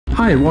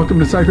Hi, welcome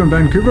to Cycl'n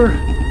Vancouver.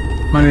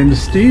 My name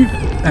is Steve,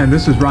 and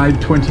this is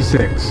ride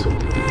 26.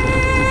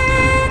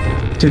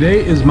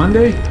 Today is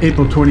Monday,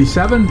 April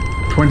 27,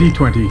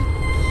 2020.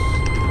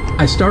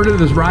 I started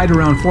this ride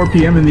around 4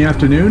 p.m. in the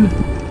afternoon.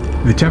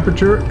 The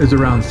temperature is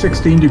around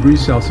 16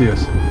 degrees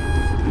Celsius.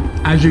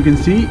 As you can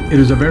see, it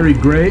is a very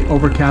gray,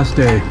 overcast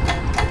day.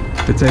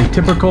 It's a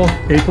typical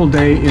April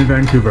day in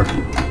Vancouver.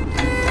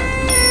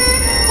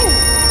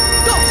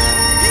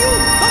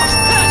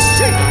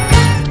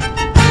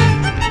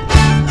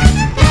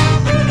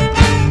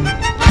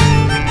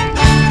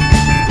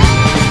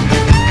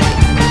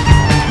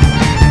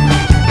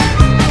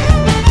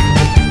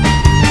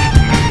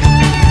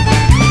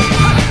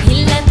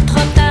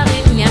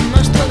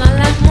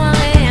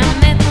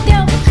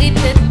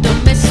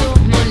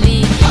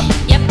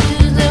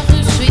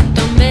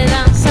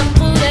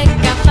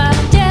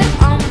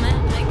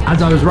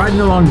 As I was riding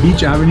along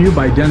Beach Avenue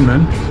by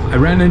Denman, I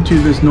ran into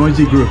this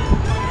noisy group.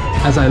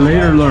 As I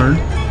later learned,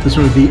 this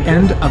was the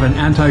end of an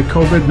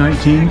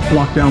anti-COVID-19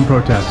 lockdown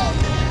protest.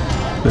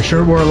 There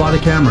sure were a lot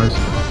of cameras.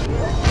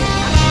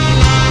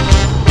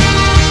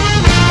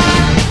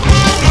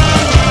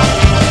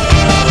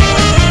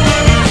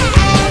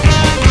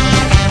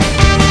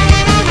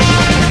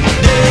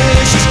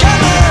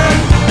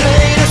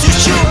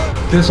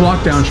 This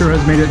lockdown sure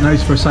has made it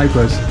nice for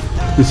cyclists.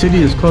 The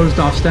city has closed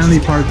off Stanley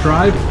Park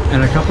Drive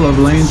and a couple of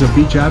lanes of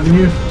Beach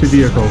Avenue to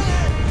vehicles.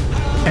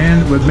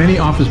 And with many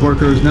office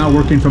workers now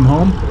working from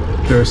home,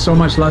 there is so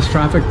much less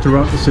traffic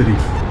throughout the city.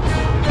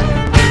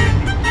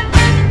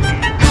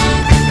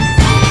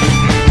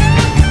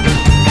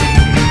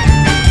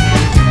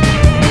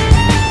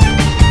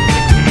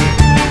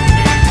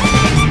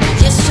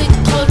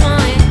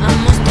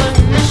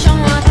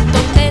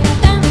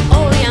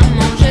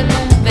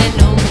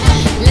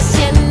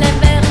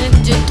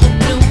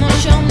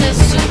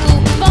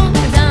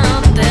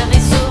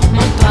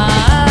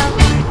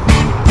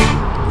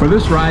 For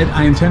this ride,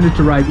 I intended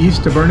to ride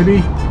east to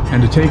Burnaby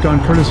and to take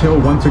on Curtis Hill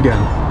once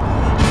again.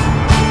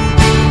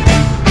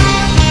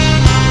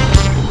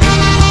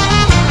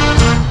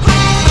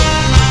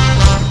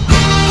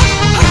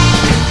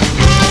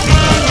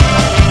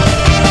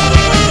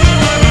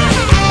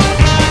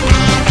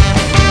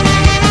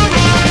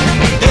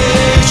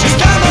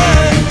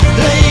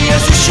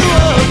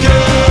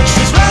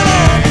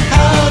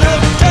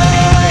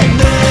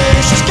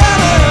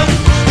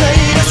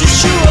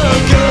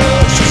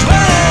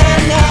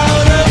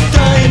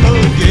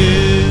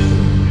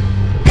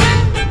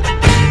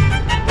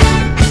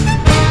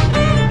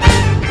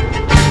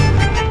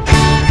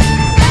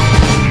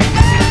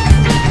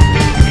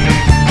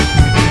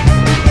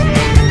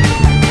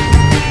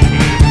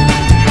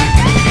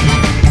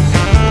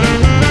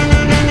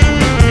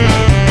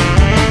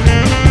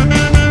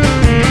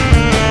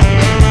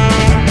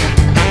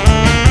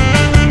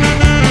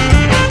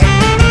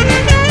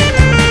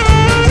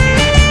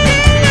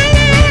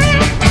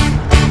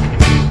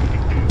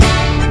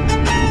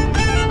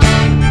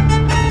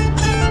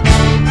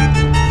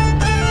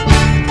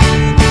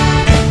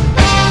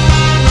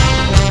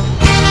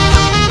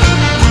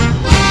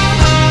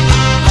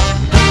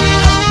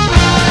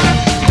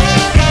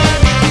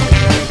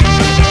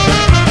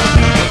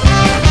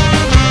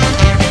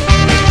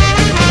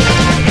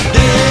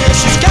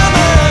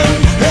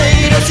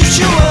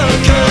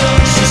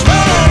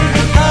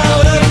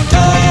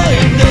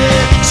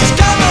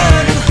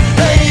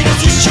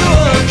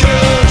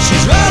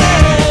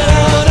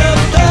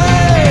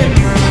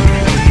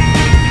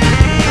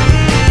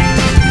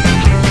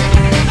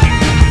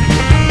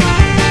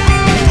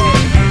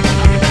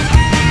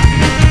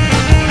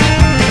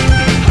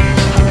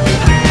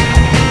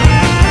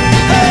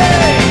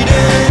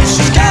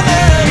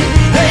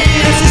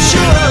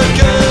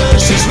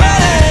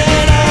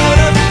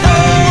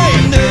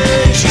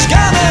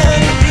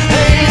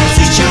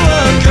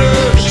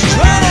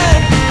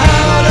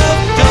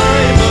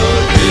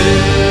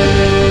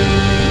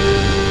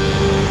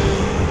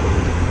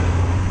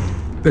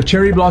 The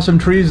cherry blossom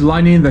trees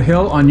lining the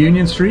hill on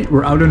Union Street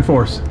were out in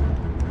force.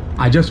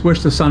 I just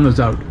wish the sun was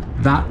out.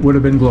 That would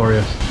have been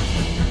glorious.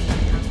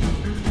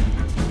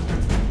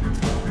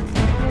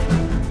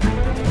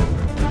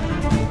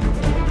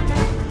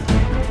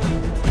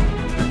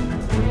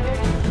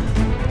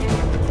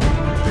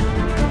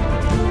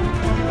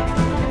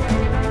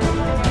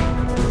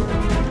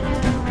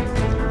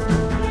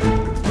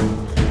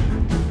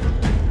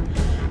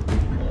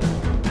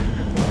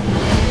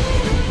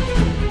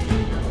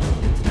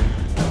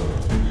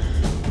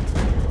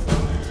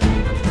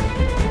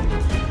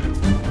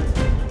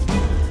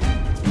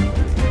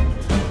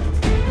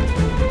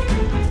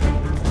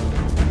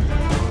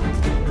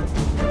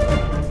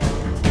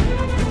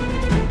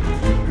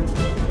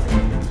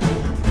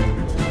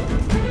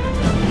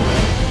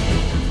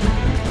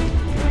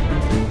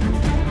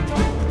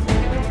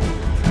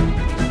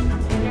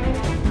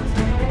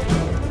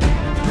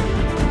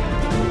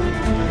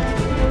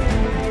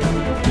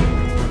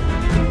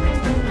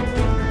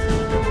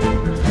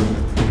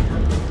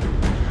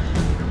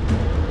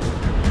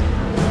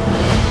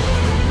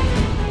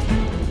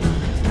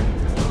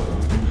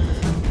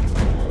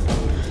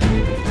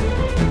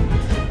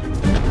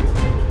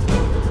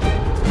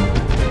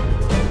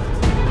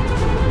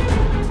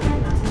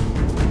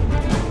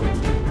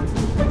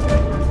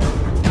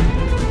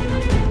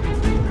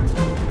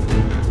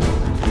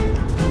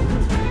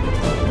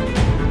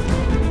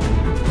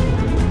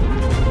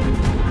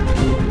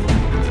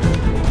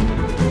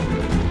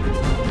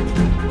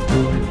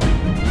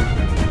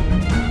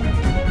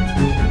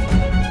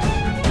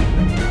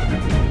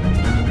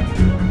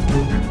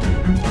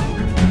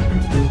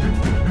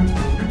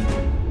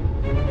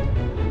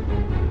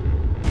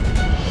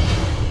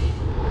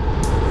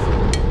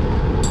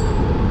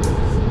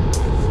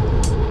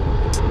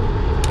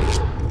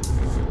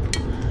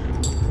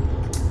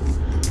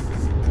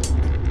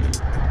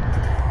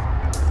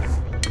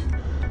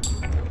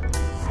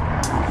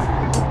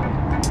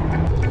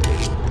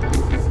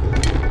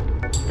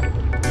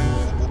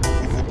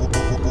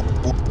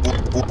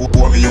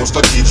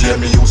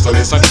 used to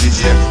listen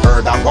DJ.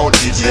 Heard about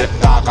DJ,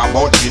 talk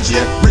about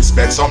DJ.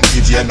 Respect some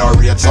DJ, no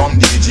rate some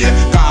DJ.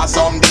 Cause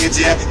some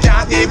DJ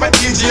can't even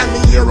DJ.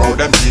 Me hear out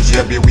them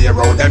DJ, beware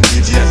out them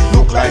DJ.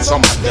 Look like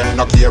some of them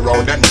no care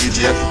out them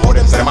DJ. But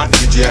them say my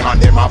DJ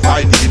and them a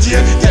fight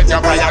DJ. Get your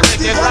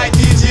priorities right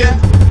DJ.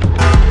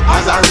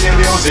 As a real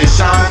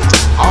musician,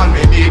 all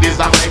me need is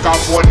a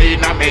microphone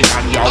in a me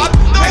and yo.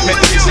 Let me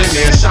teach the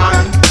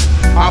nation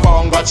a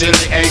bongo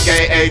chili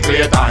aka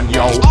Cycl'n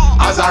yo.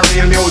 As a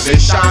real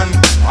musician,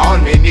 all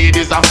me need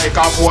is a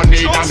microphone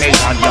in a me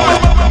and yo.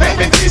 Let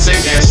me teach the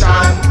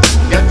nation.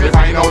 Get to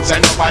find out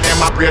send up of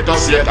them a pray to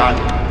Satan.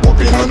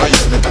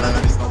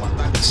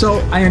 So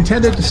I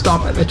intended to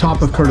stop at the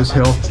top of Curtis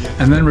Hill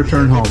and then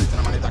return home.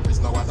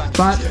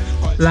 But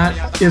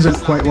that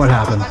isn't quite what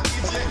happened.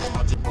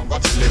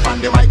 And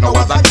they might know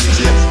what a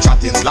DJ.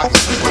 Chatting slack,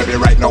 will be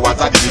right now what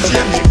a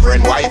DJ.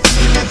 Different white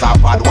is a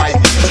bad white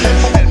DJ.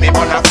 Help me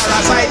on a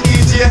parasite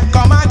DJ.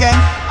 Come again.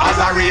 As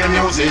a real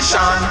musician,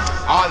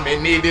 all me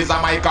need is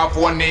a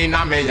microphone in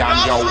a me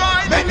and yo.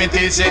 Make me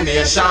teach the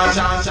nation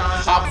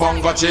a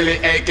bongo chili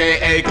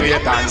aka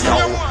Cycl'n yo.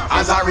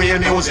 As a real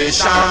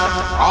musician,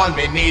 all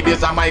me need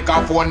is a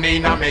microphone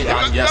in a me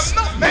and yes.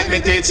 Make me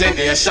teach the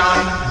nation.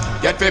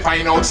 Get to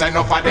find out send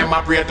up of them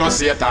a pray to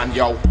Satan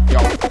yo.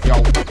 Yo,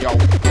 yo, yo,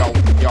 yo,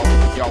 yo, yo,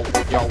 yo,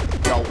 yo,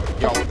 yo,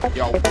 yo, yo,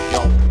 yo,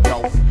 yo,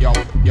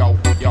 yo, yo, yo,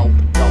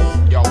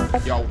 yo,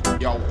 yo,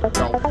 yo,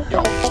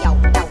 yo.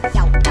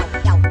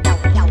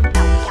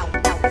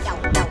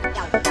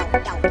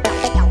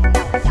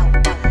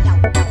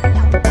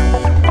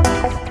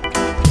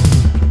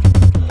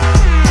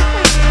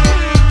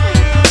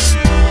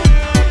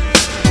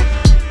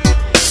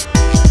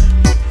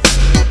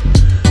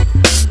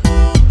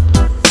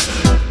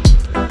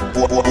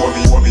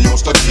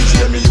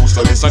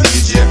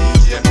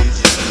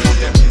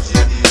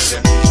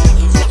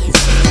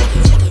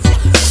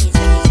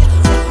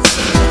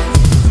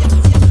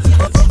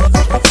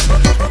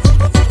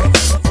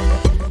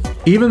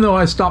 Even though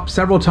I stopped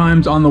several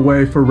times on the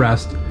way for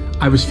rest,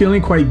 I was feeling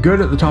quite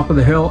good at the top of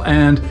the hill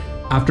and,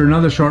 after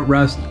another short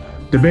rest,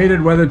 debated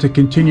whether to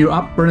continue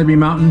up Burnaby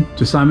Mountain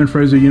to Simon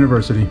Fraser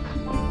University.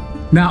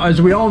 Now,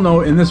 as we all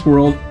know, in this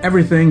world,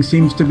 everything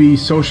seems to be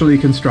socially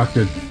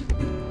constructed.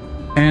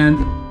 And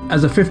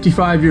as a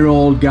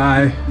 55-year-old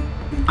guy,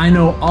 I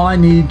know all I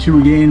need to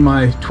regain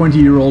my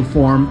 20-year-old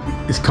form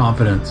is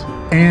confidence.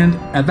 And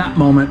at that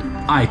moment,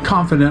 I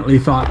confidently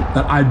thought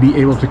that I'd be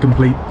able to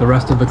complete the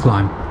rest of the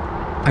climb.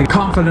 I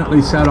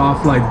confidently set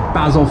off like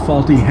Basil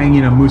Fawlty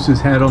hanging a moose's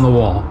head on the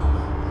wall.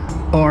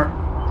 Or,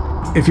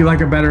 if you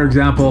like a better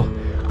example,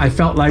 I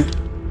felt like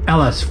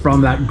Ellis from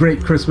that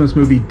great Christmas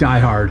movie Die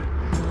Hard.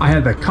 I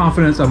had the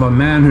confidence of a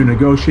man who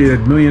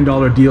negotiated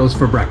million-dollar deals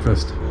for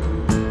breakfast.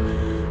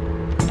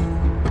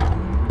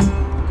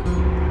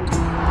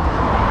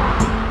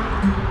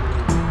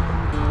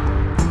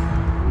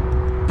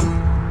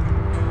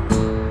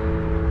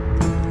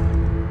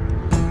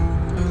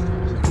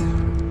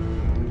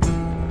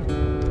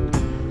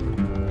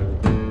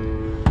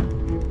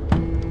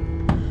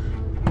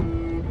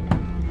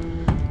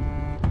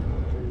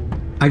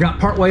 I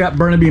got partway up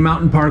Burnaby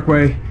Mountain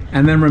Parkway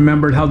and then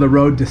remembered how the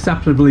road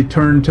deceptively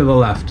turned to the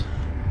left.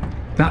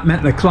 That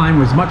meant the climb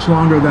was much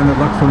longer than it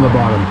looked from the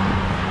bottom.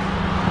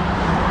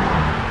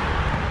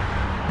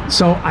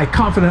 So I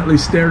confidently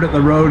stared at the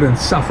road and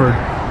suffered,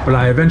 but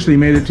I eventually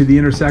made it to the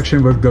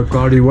intersection with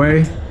Gaudy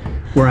Way,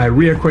 where I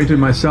reacquainted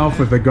myself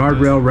with the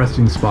guardrail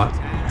resting spot.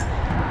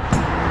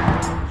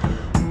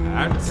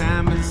 Our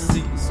time has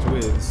ceased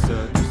with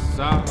such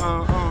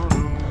sorrow.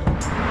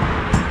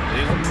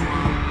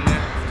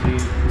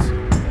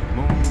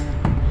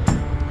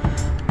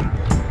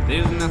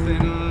 There's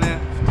nothing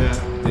left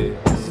of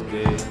this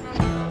day.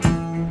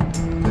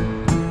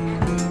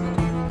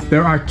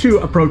 There are two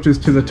approaches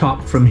to the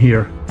top from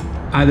here.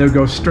 Either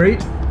go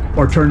straight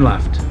or turn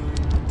left.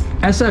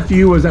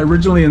 SFU was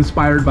originally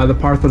inspired by the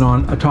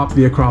Parthenon atop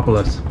the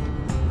Acropolis.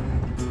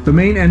 The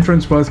main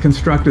entrance was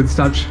constructed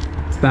such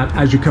that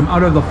as you come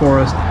out of the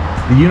forest,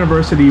 the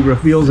university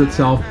reveals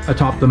itself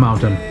atop the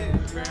mountain.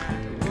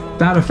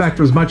 That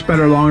effect was much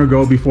better long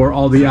ago before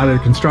all the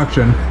added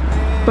construction,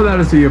 but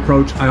that is the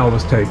approach I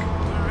always take.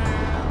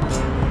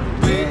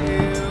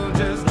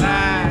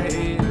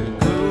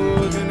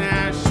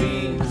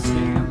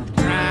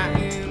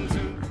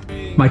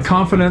 My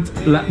confidence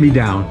let me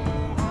down.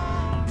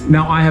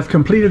 Now I have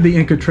completed the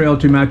Inca Trail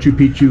to Machu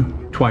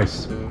Picchu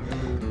twice.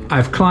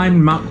 I've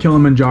climbed Mount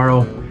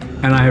Kilimanjaro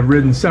and I have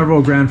ridden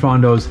several Gran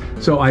Fondos,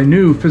 so I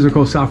knew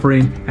physical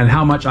suffering and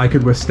how much I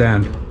could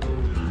withstand.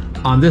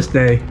 On this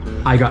day,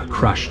 I got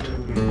crushed.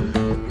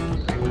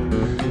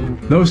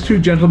 Those two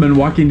gentlemen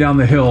walking down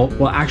the hill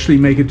will actually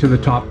make it to the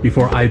top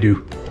before I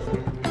do.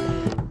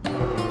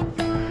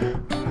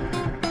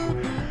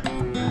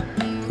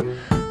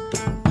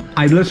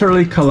 I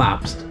literally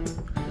collapsed.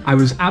 I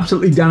was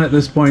absolutely done at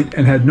this point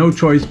and had no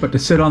choice but to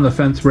sit on the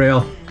fence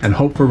rail and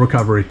hope for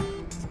recovery.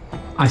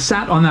 I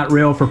sat on that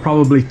rail for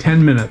probably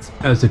 10 minutes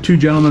as the two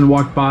gentlemen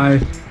walked by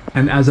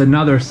and as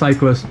another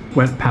cyclist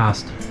went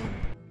past.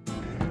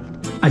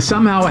 I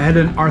somehow had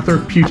an Arthur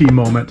Putty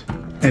moment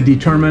and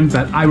determined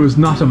that I was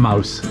not a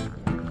mouse.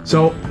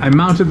 So I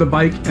mounted the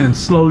bike and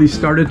slowly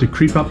started to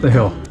creep up the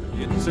hill.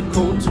 It's a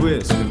cold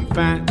twist and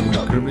fat,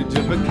 the courage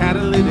of a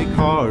catalytic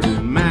heart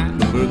and man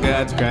for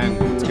God's kind,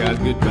 it's God's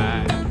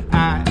goodbye.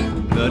 I,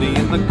 bloody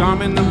in the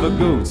garment of a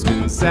ghost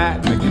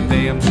inside, making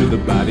damn sure the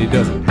body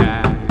doesn't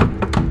hide.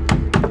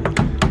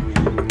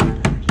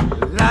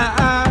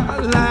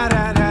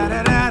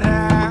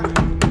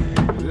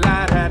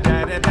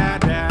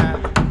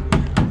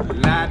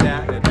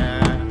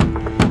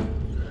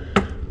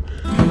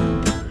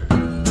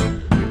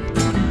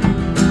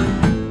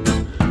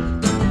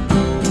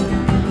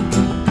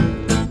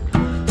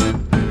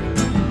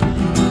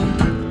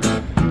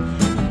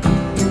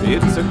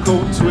 It's a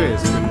cold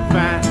twist and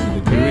find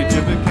the courage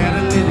of a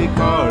catalytic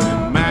heart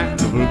and mind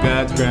for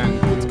God's grand,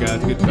 it's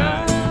God's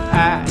goodbye.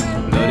 I,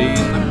 bloody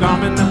in the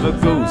garment of a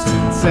ghost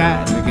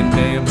inside, making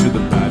damn sure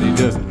the body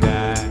doesn't die.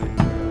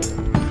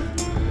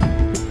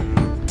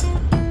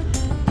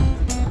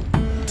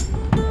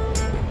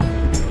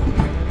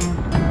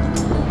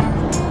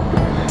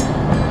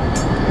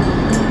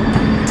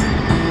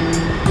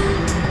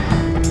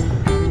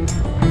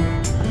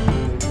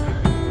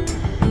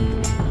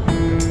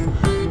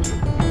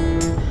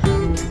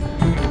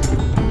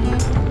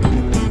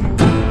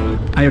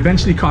 I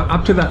eventually caught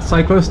up to that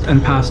cyclist and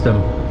passed him,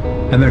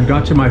 and then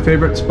got to my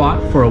favorite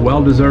spot for a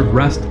well-deserved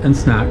rest and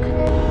snack.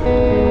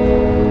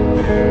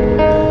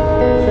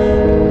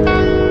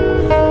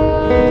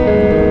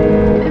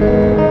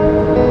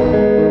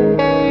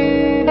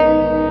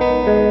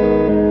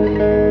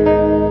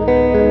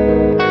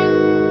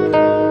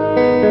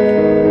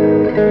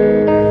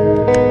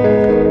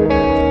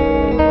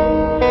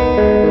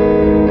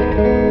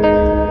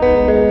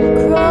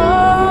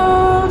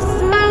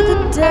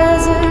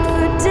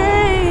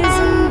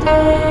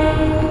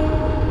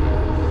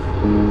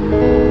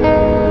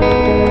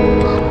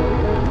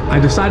 I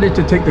decided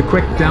to take the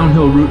quick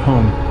downhill route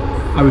home.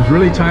 I was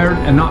really tired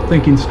and not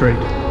thinking straight,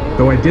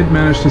 though I did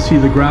manage to see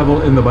the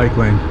gravel in the bike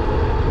lane.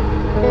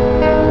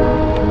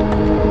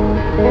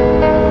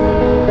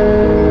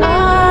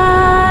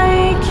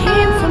 I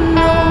came from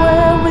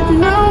nowhere with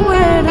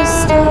nowhere to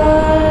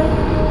start.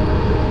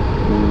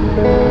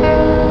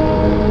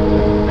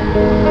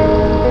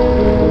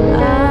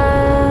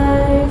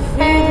 I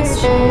fear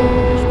this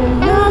change will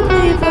not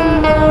leave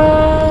a mark.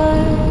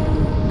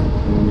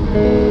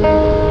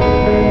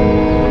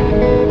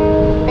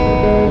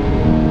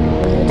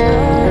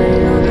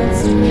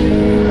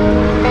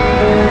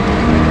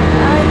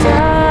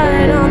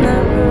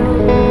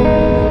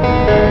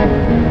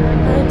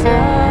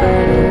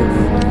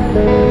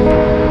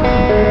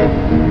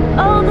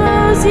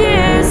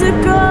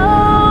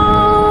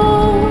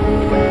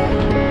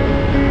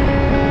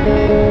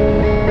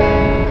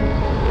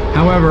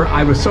 However,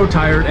 I was so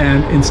tired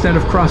and instead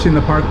of crossing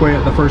the parkway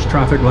at the first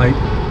traffic light,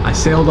 I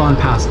sailed on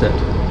past it.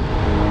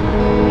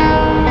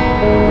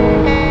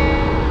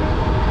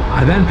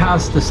 I then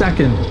passed the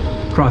second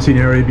crossing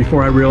area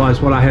before I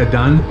realized what I had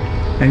done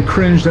and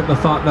cringed at the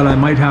thought that I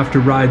might have to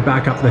ride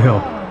back up the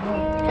hill.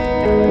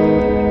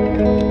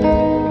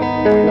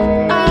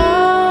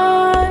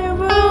 I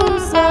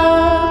rose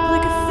up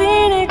like a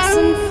phoenix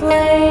in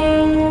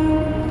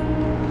flame.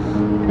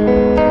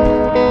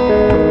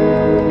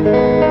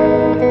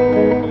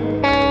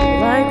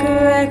 Like a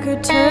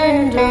record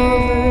turned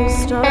over,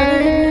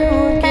 started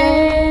new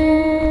again.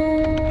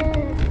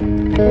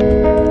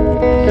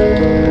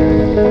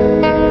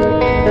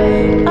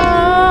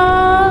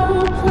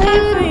 I'll play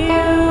for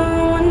you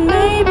and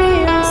maybe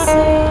I'll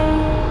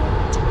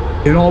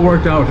sing. It all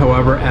worked out,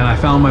 however, and I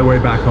found my way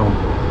back home.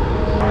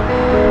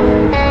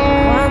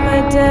 Why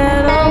my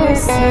dad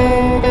always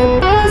said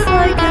it was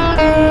like a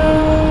bee.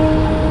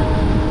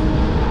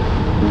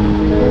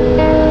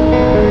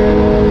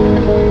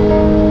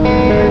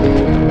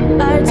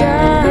 I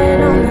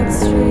died on that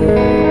street.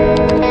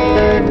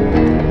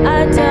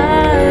 I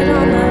died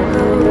on that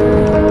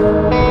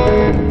road.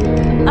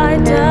 I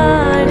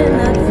died in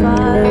that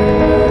fire.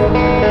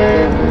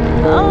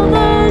 All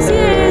those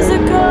years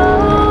ago.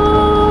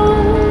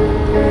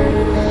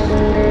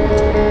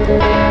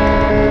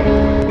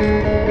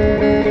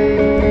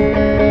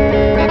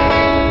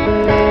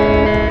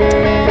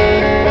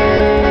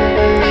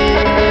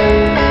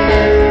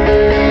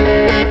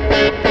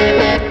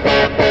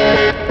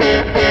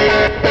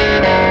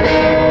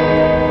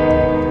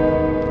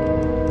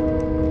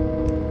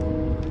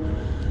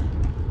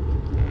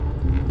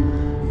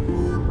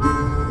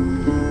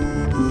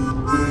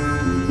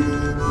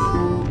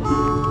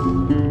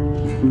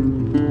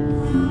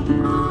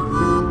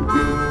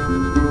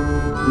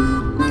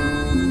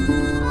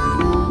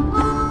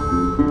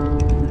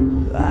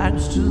 I'm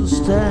still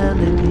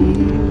standing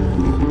here,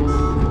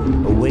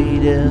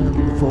 waiting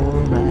for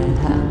my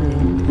honey.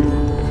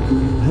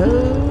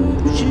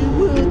 Hope she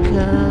will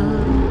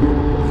come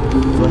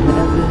for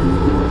having,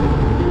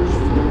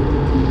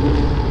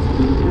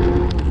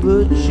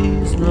 but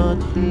she's not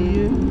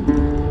here.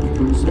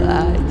 So I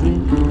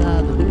drink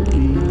another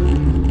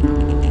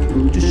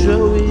beer to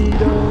show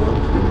it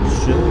all,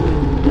 show it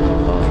all.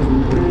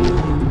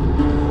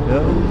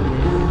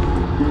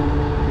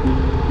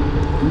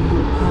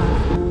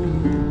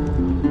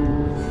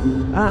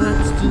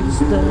 I'm still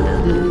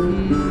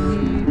standing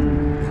here,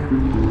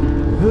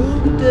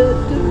 hooked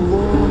at the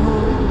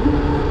wall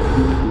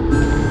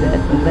that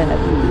my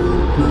baby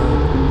will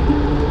come.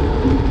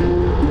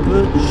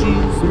 But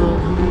she's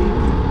not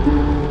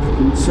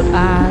here, so I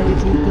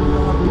drink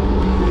another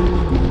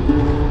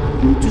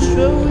beer to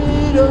show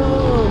it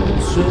all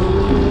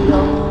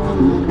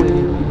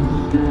away.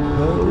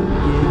 Oh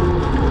yeah,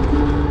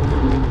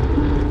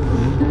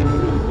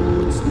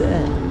 what's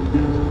that?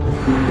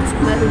 It's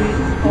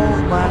married on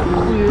my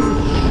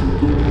wish.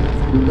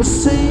 I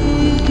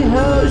say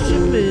how she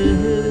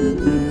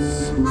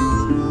miss,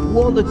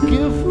 wanna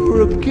give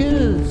her a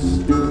kiss,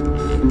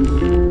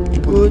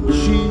 but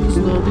she's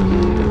not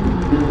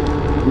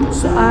here,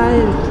 so I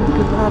drink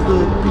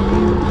another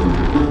beer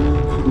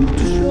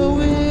to show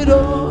it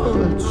all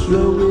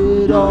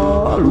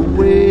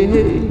away.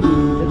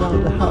 And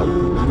on the heart,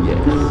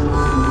 yeah.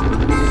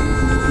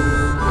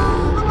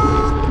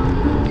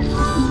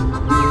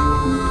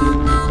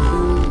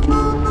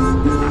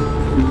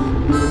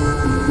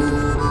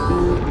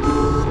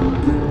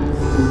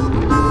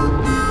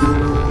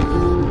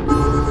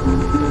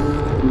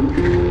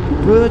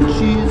 But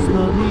she's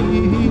not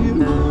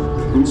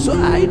here, so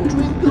I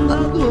drink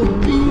another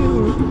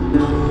beer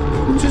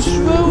to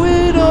show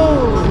it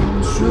all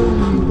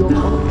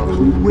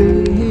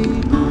away.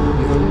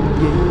 Oh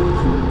yeah.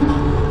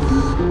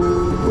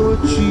 But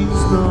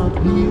she's not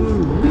here,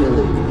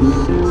 really,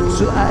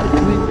 so I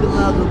drink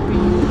another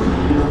beer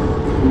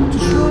to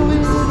show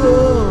it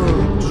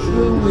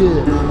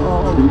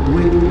all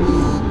away.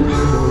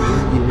 Oh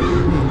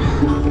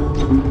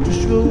yeah. To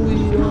show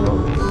it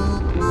all.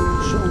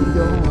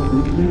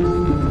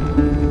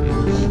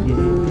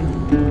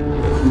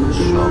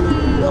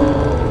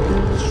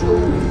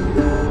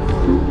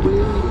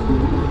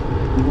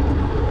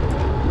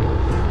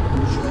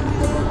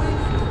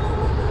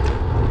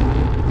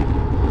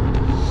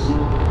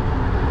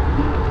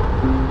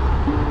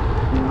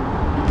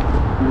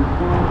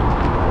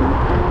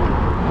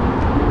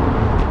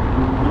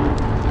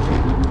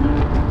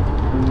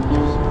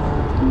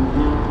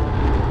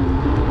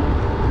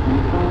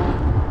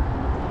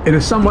 It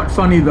is somewhat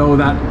funny though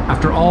that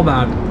after all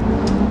that,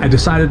 I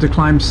decided to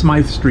climb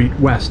Smythe Street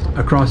west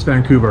across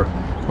Vancouver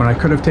when I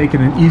could have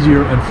taken an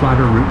easier and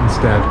flatter route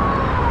instead.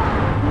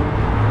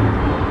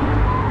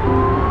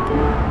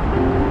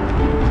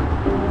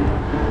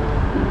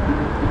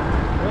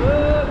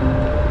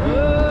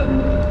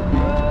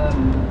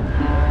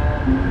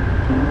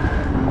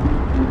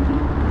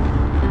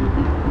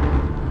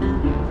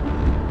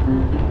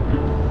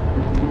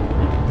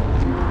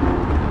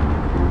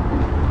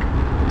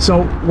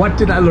 So what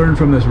did I learn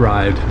from this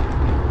ride?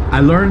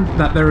 I learned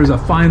that there is a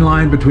fine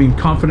line between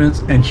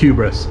confidence and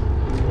hubris,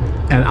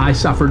 and I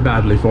suffered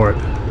badly for it.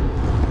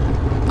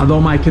 Although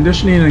my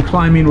conditioning and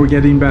climbing were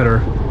getting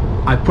better,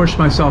 I pushed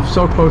myself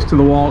so close to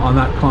the wall on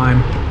that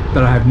climb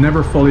that I have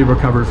never fully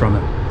recovered from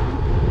it.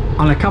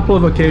 On a couple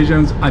of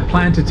occasions, I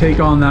planned to take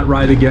on that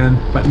ride again,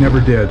 but never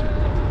did.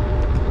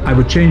 I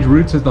would change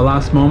routes at the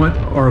last moment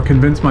or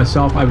convince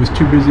myself I was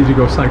too busy to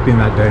go cycling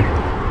that day.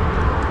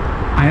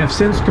 I have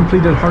since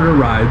completed harder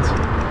rides,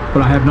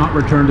 but I have not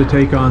returned to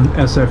take on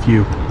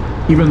SFU,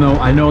 even though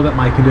I know that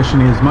my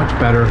conditioning is much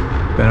better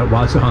than it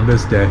was on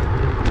this day.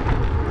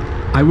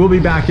 I will be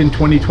back in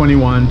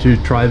 2021 to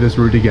try this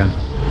route again.